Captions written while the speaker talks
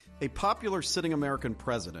A popular sitting American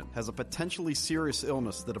president has a potentially serious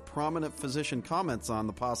illness that a prominent physician comments on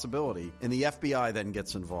the possibility, and the FBI then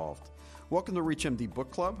gets involved. Welcome to ReachMD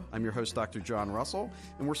Book Club. I'm your host, Dr. John Russell,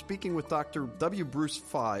 and we're speaking with Dr. W. Bruce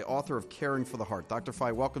Fye, author of Caring for the Heart. Dr.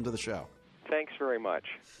 Fye, welcome to the show. Thanks very much.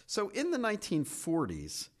 So in the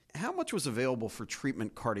 1940s, how much was available for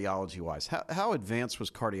treatment cardiology-wise? How advanced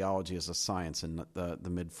was cardiology as a science in the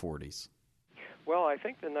mid-40s? Well, I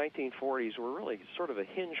think the 1940s were really sort of a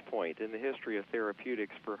hinge point in the history of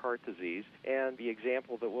therapeutics for heart disease, and the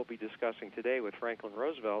example that we'll be discussing today with Franklin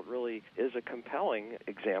Roosevelt really is a compelling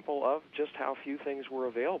example of just how few things were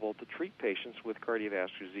available to treat patients with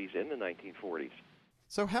cardiovascular disease in the 1940s.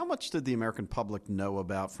 So how much did the American public know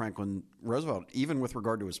about Franklin Roosevelt, even with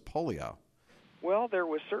regard to his polio? Well, there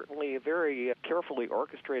was certainly a very carefully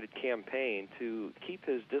orchestrated campaign to keep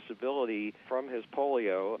his disability from his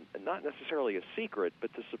polio, not necessarily a secret,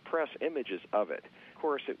 but to suppress images of it. Of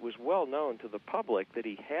course, it was well known to the public that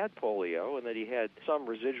he had polio and that he had some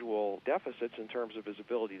residual deficits in terms of his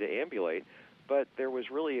ability to ambulate, but there was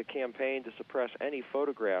really a campaign to suppress any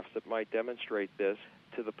photographs that might demonstrate this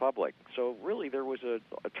to the public. So really there was a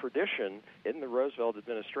tradition in the Roosevelt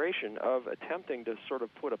administration of attempting to sort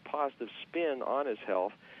of put a positive spin on his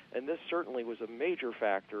health, and this certainly was a major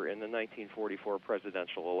factor in the 1944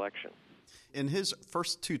 presidential election. In his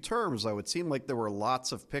first two terms, though, it seemed like there were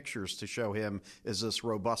lots of pictures to show him as this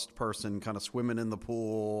robust person kind of swimming in the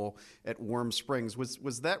pool at Warm Springs.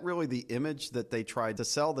 Was that really the image that they tried to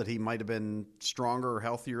sell, that he might have been stronger or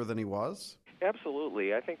healthier than he was?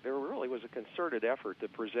 Absolutely. I think there really was a concerted effort to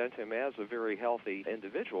present him as a very healthy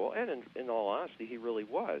individual, and in all honesty, he really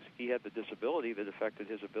was. He had the disability that affected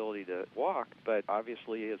his ability to walk, but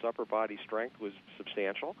obviously his upper body strength was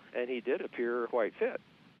substantial, and he did appear quite fit.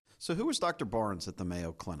 So who was Dr. Barnes at the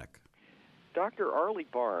Mayo Clinic? Dr. Arlie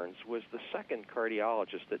Barnes was the second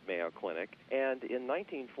cardiologist at Mayo Clinic, and in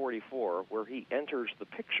 1944, where he enters the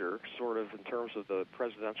picture, sort of in terms of the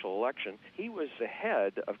presidential election, he was the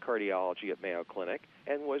head of cardiology at Mayo Clinic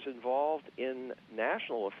and was involved in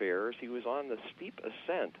national affairs. He was on the steep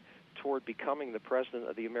ascent toward becoming the president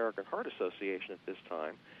of the American Heart Association at this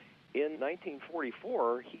time. In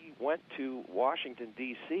 1944, he went to Washington,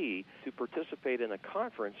 D.C. to participate in a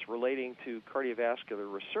conference relating to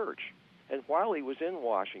cardiovascular research. And while he was in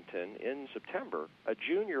Washington in September, a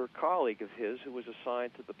junior colleague of his who was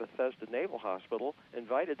assigned to the Bethesda Naval Hospital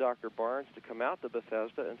invited Dr. Barnes to come out to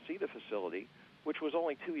Bethesda and see the facility, which was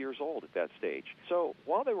only 2 years old at that stage. So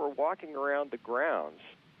while they were walking around the grounds,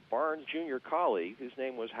 Barnes' junior colleague, whose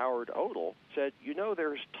name was Howard Odell, said, "You know,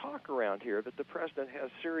 there's talk around here that the president has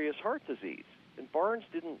serious heart disease." And Barnes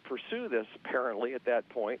didn't pursue this, apparently, at that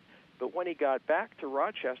point. But when he got back to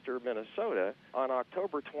Rochester, Minnesota, on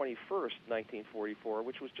October 21st, 1944,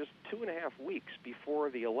 which was just 2.5 weeks before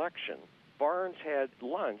the election, Barnes had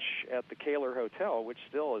lunch at the Kaler Hotel, which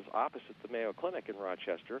still is opposite the Mayo Clinic in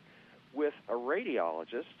Rochester, with a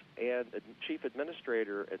radiologist and a chief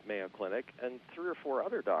administrator at Mayo Clinic and 3 or 4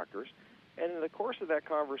 other doctors. And in the course of that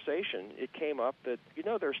conversation, it came up that, you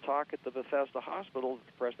know, there's talk at the Bethesda Hospital that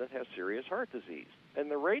the president has serious heart disease. And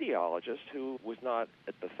the radiologist, who was not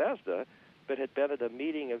at Bethesda, but had been at a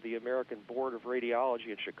meeting of the American Board of Radiology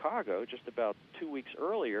in Chicago just about 2 weeks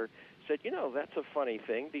earlier, said, you know, that's a funny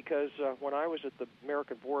thing, because when I was at the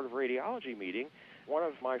American Board of Radiology meeting, one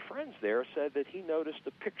of my friends there said that he noticed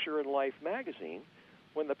a picture in Life magazine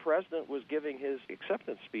when the president was giving his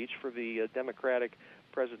acceptance speech for the Democratic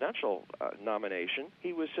presidential nomination.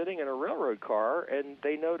 He was sitting in a railroad car, and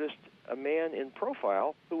they noticed a man in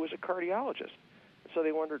profile who was a cardiologist. So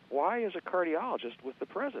they wondered, why is a cardiologist with the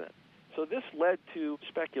president? So this led to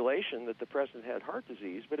speculation that the president had heart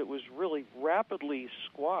disease, but it was really rapidly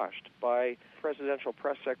squashed by Presidential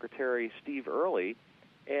Press Secretary Steve Early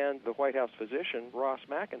and the White House physician Ross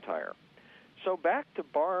McIntyre. So back to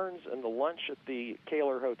Barnes and the lunch at the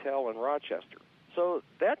Kaler Hotel in Rochester. So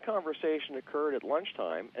that conversation occurred at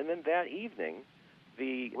lunchtime, and then that evening,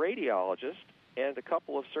 the radiologist and a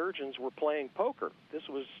couple of surgeons were playing poker. This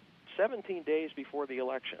was 17 days before the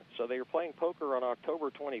election. So they were playing poker on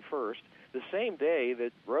October 21st, the same day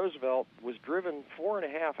that Roosevelt was driven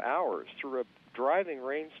 4.5 hours through a driving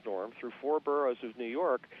rainstorm through 4 boroughs of New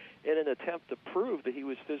York in an attempt to prove that he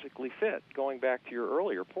was physically fit, going back to your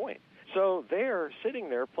earlier point. So they're sitting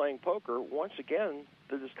there playing poker. Once again,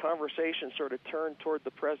 this conversation sort of turned toward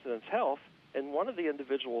the president's health, and one of the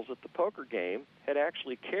individuals at the poker game had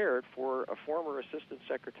actually cared for a former Assistant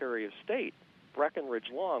Secretary of State. Breckinridge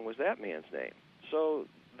Long was that man's name. So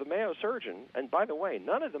the Mayo surgeon, and by the way,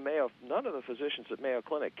 none of the physicians at Mayo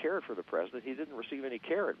Clinic cared for the president. He didn't receive any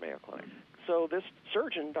care at Mayo Clinic. So this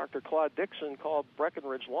surgeon, Dr. Claude Dixon, called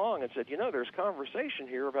Breckinridge Long and said, there's conversation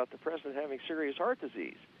here about the president having serious heart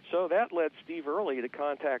disease. So that led Steve Early to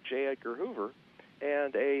contact J. Edgar Hoover,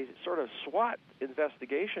 and a sort of SWAT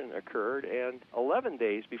investigation occurred, and 11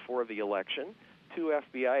 days before the election, 2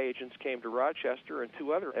 FBI agents came to Rochester, and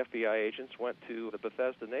 2 other FBI agents went to the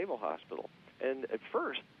Bethesda Naval Hospital. And at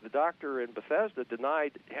first, the doctor in Bethesda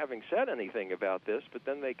denied having said anything about this, but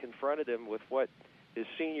then they confronted him with what his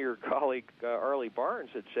senior colleague, Arlie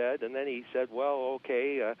Barnes, had said, and then he said, well,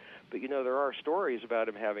 okay, but there are stories about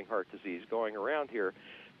him having heart disease going around here.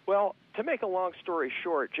 Well, to make a long story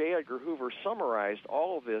short, J. Edgar Hoover summarized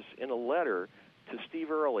all of this in a letter to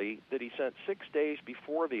Steve Early that he sent 6 days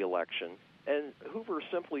before the election, and Hoover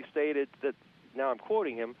simply stated that, now I'm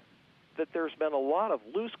quoting him, that there's been a lot of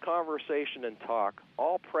loose conversation and talk,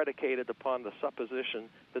 all predicated upon the supposition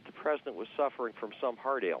that the president was suffering from some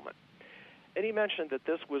heart ailment. And he mentioned that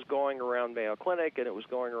this was going around Mayo Clinic and it was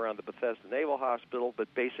going around the Bethesda Naval Hospital,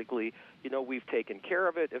 but basically, we've taken care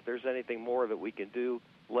of it. If there's anything more that we can do,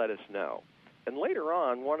 let us know. And later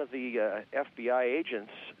on, one of the FBI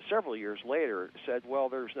agents, several years later, said, well,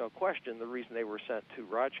 there's no question the reason they were sent to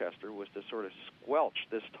Rochester was to sort of squelch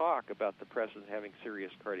this talk about the president having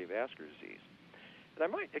serious cardiovascular disease. And I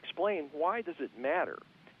might explain, why does it matter?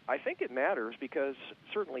 I think it matters because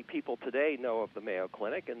certainly people today know of the Mayo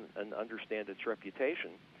Clinic and understand its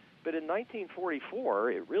reputation. But in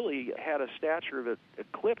 1944, it really had a stature that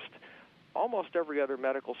eclipsed almost every other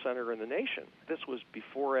medical center in the nation. This was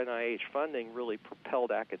before NIH funding really propelled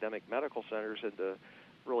academic medical centers into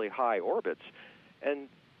really high orbits. And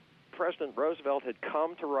President Roosevelt had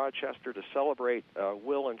come to Rochester to celebrate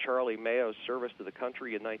Will and Charlie Mayo's service to the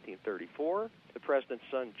country in 1934. The president's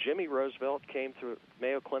son, Jimmy Roosevelt, came to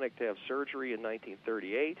Mayo Clinic to have surgery in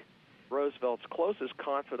 1938. Roosevelt's closest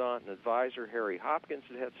confidant and advisor, Harry Hopkins,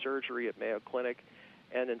 had surgery at Mayo Clinic.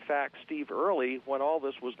 And in fact, Steve Early, when all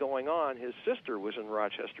this was going on, his sister was in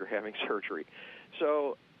Rochester having surgery.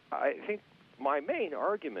 So I think my main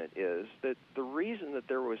argument is that the reason that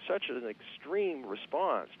there was such an extreme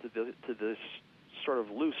response to this sort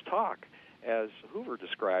of loose talk, as Hoover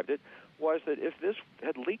described it, was that if this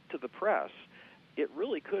had leaked to the press, it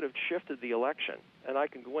really could have shifted the election. And I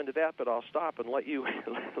can go into that, but I'll stop and let you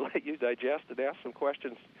digest and ask some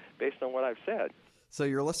questions based on what I've said. So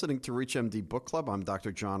you're listening to ReachMD Book Club. I'm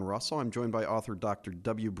Dr. John Russell. I'm joined by author Dr.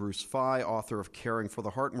 W. Bruce Fye, author of Caring for the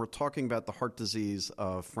Heart, and we're talking about the heart disease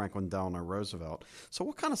of Franklin Delano Roosevelt. So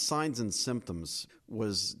what kind of signs and symptoms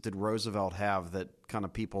did Roosevelt have that kind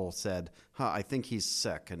of people said, I think he's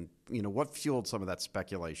sick? And, what fueled some of that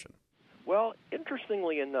speculation? Well,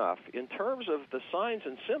 interestingly enough, in terms of the signs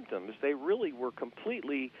and symptoms, they really were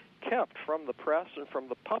completely kept from the press and from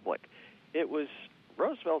the public. It was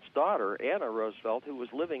Roosevelt's daughter, Anna Roosevelt, who was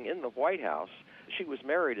living in the White House. She was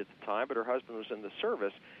married at the time, but her husband was in the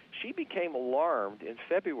service. She became alarmed in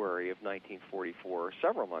February of 1944,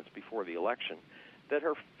 several months before the election, that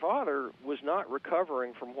her father was not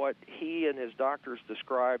recovering from what he and his doctors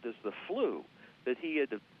described as the flu that he had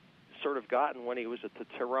sort of gotten when he was at the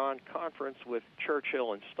Tehran conference with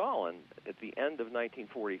Churchill and Stalin at the end of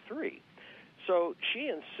 1943. So she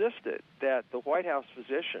insisted that the White House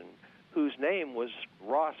physician, whose name was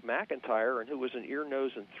Ross McIntyre and who was an ear,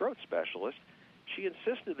 nose, and throat specialist, she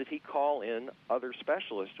insisted that he call in other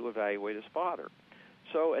specialists to evaluate his father.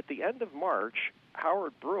 So at the end of March,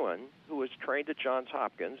 Howard Bruin, who was trained at Johns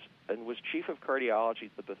Hopkins and was chief of cardiology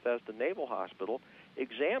at the Bethesda Naval Hospital,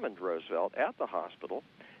 examined Roosevelt at the hospital,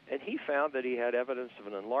 and he found that he had evidence of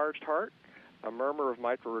an enlarged heart, a murmur of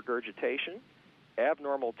microregurgitation,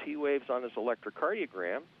 abnormal T waves on his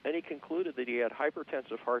electrocardiogram, and he concluded that he had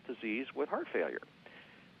hypertensive heart disease with heart failure.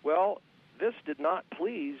 Well, this did not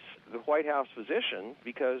please the White House physician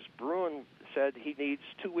because Bruin said he needs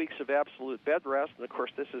 2 weeks of absolute bed rest, and of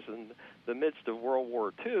course this is in the midst of World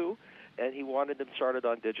War II, and he wanted him started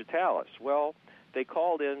on digitalis. Well, they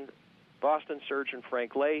called in Boston surgeon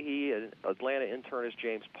Frank Leahy and Atlanta internist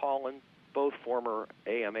James Paulin, both former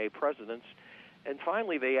AMA presidents, and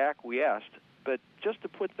finally they acquiesced. But just to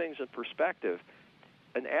put things in perspective,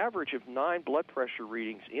 an average of 9 blood pressure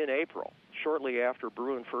readings in April, shortly after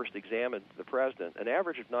Bruin first examined the president, an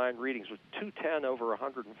average of 9 readings was 210 over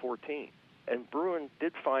 114. And Bruin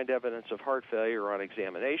did find evidence of heart failure on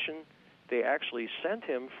examination. They actually sent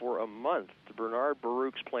him for a month to Bernard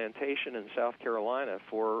Baruch's plantation in South Carolina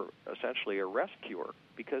for essentially a rest cure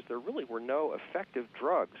because there really were no effective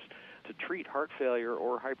drugs to treat heart failure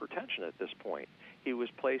or hypertension at this point. He was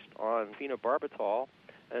placed on phenobarbital,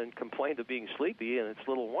 and complained of being sleepy, and it's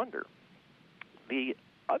little wonder. The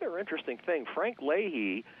other interesting thing, Frank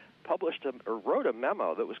Leahy wrote a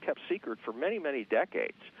memo that was kept secret for many, many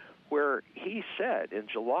decades, where he said in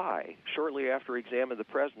July, shortly after he examined the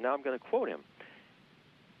president, now I'm going to quote him,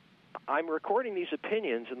 "I'm recording these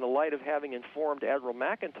opinions in the light of having informed Admiral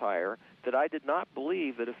McIntyre that I did not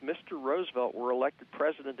believe that if Mr. Roosevelt were elected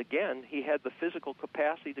president again, he had the physical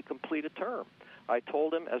capacity to complete a term. I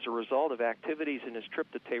told him as a result of activities in his trip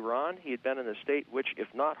to Tehran, he had been in a state which,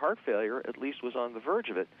 if not heart failure, at least was on the verge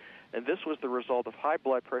of it, and this was the result of high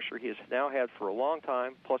blood pressure he has now had for a long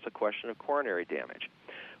time, plus a question of coronary damage.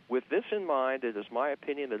 With this in mind, it is my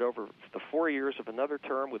opinion that over the 4 years of another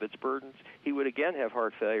term with its burdens, he would again have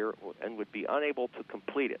heart failure and would be unable to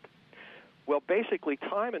complete it." Well, basically,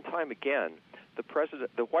 time and time again,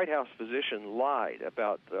 the White House physician lied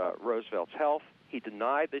about Roosevelt's health. He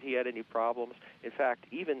denied that he had any problems. In fact,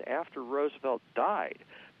 even after Roosevelt died,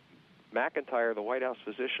 McIntyre, the White House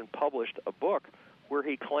physician, published a book where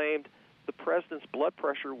he claimed the president's blood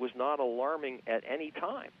pressure was not alarming at any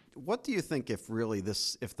time. What do you think if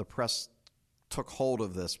the press took hold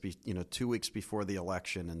of this, 2 weeks before the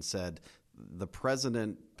election and said the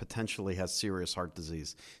president potentially has serious heart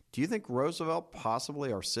disease? Do you think Roosevelt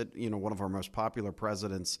possibly, one of our most popular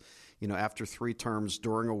presidents, after 3 terms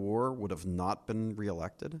during a war, would have not been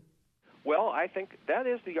reelected? Well, I think that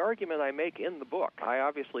is the argument I make in the book. I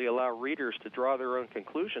obviously allow readers to draw their own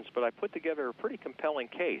conclusions, but I put together a pretty compelling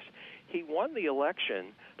case. He won the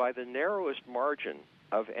election by the narrowest margin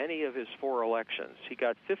of any of his 4 elections. He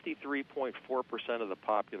got 53.4% of the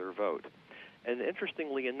popular vote. And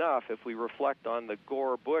interestingly enough, if we reflect on the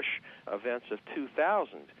Gore-Bush events of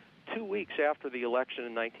 2000, 2 weeks after the election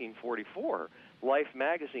in 1944, Life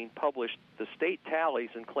magazine published the state tallies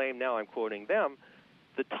and claimed, now I'm quoting them,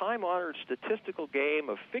 "The time-honored statistical game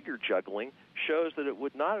of figure juggling shows that it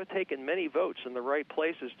would not have taken many votes in the right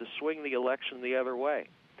places to swing the election the other way."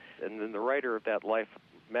 And then the writer of that Life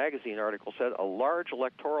magazine article said, "A large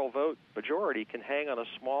electoral vote majority can hang on a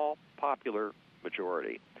small popular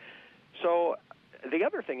majority." So the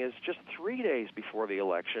other thing is, just 3 days before the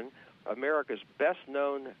election, America's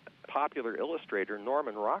best-known popular illustrator,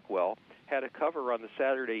 Norman Rockwell, had a cover on the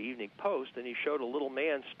Saturday Evening Post, and he showed a little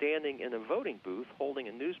man standing in a voting booth holding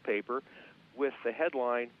a newspaper with the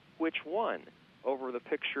headline, "Which won?" over the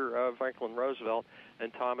picture of Franklin Roosevelt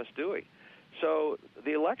and Thomas Dewey. So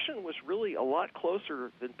the election was really a lot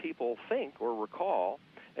closer than people think or recall.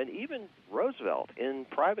 And even Roosevelt, in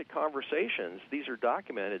private conversations, these are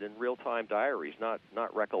documented in real-time diaries, not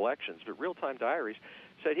recollections, but real-time diaries,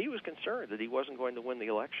 said he was concerned that he wasn't going to win the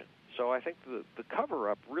election. So I think the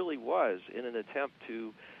cover-up really was in an attempt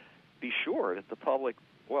to be sure that the public,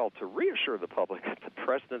 to reassure the public that the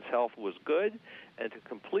president's health was good and to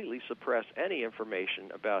completely suppress any information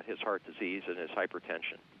about his heart disease and his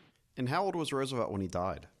hypertension. And how old was Roosevelt when he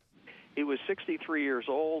died? He was 63 years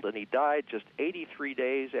old, and he died just 83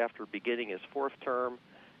 days after beginning his 4th term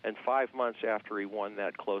and 5 months after he won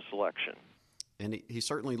that close election. And he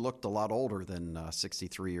certainly looked a lot older than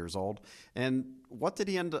 63 years old. And what did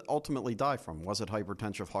he ultimately die from? Was it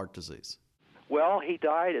hypertensive heart disease? Well, he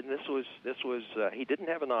died, and this was he didn't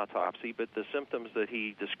have an autopsy, but the symptoms that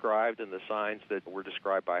he described and the signs that were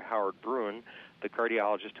described by Howard Bruin, the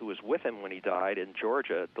cardiologist who was with him when he died in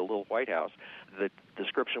Georgia at the Little White House, the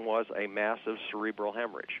description was a massive cerebral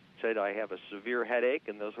hemorrhage. He said, "I have a severe headache,"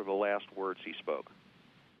 and those were the last words he spoke.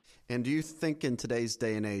 And do you think in today's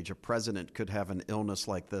day and age a president could have an illness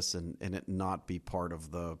like this and it not be part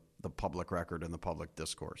of the public record and the public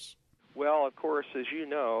discourse? Well, of course, as you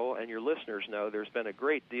know, and your listeners know, there's been a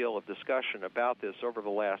great deal of discussion about this over the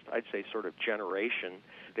last, I'd say, sort of generation.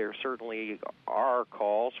 There certainly are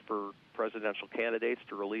calls for presidential candidates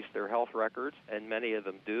to release their health records, and many of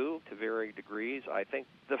them do to varying degrees. I think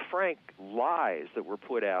the frank lies that were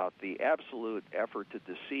put out, the absolute effort to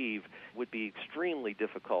deceive, would be extremely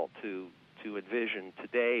difficult to envision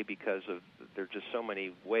today because there are just so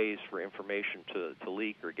many ways for information to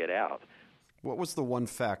leak or get out. What was the one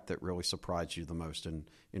fact that really surprised you the most in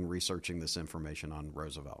researching this information on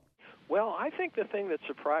Roosevelt? Well, I think the thing that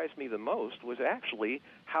surprised me the most was actually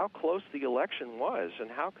how close the election was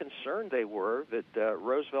and how concerned they were that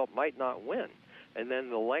Roosevelt might not win, and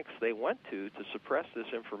then the lengths they went to suppress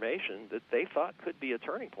this information that they thought could be a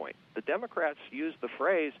turning point. The Democrats used the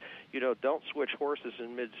phrase, don't switch horses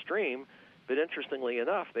in midstream, but interestingly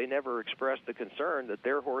enough, they never expressed the concern that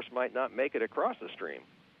their horse might not make it across the stream.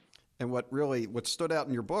 And what stood out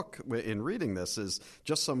in your book in reading this is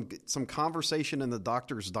just some conversation in the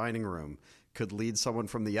doctor's dining room could lead someone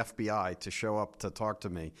from the FBI to show up to talk to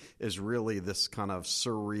me is really this kind of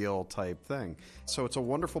surreal type thing. So it's a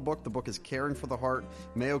wonderful book. The book is Caring for the Heart,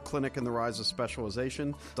 Mayo Clinic and the Rise of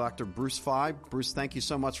Specialization. Dr. Bruce Feib. Bruce, thank you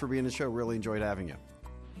so much for being on the show. Really enjoyed having you.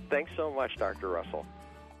 Thanks so much, Dr. Russell.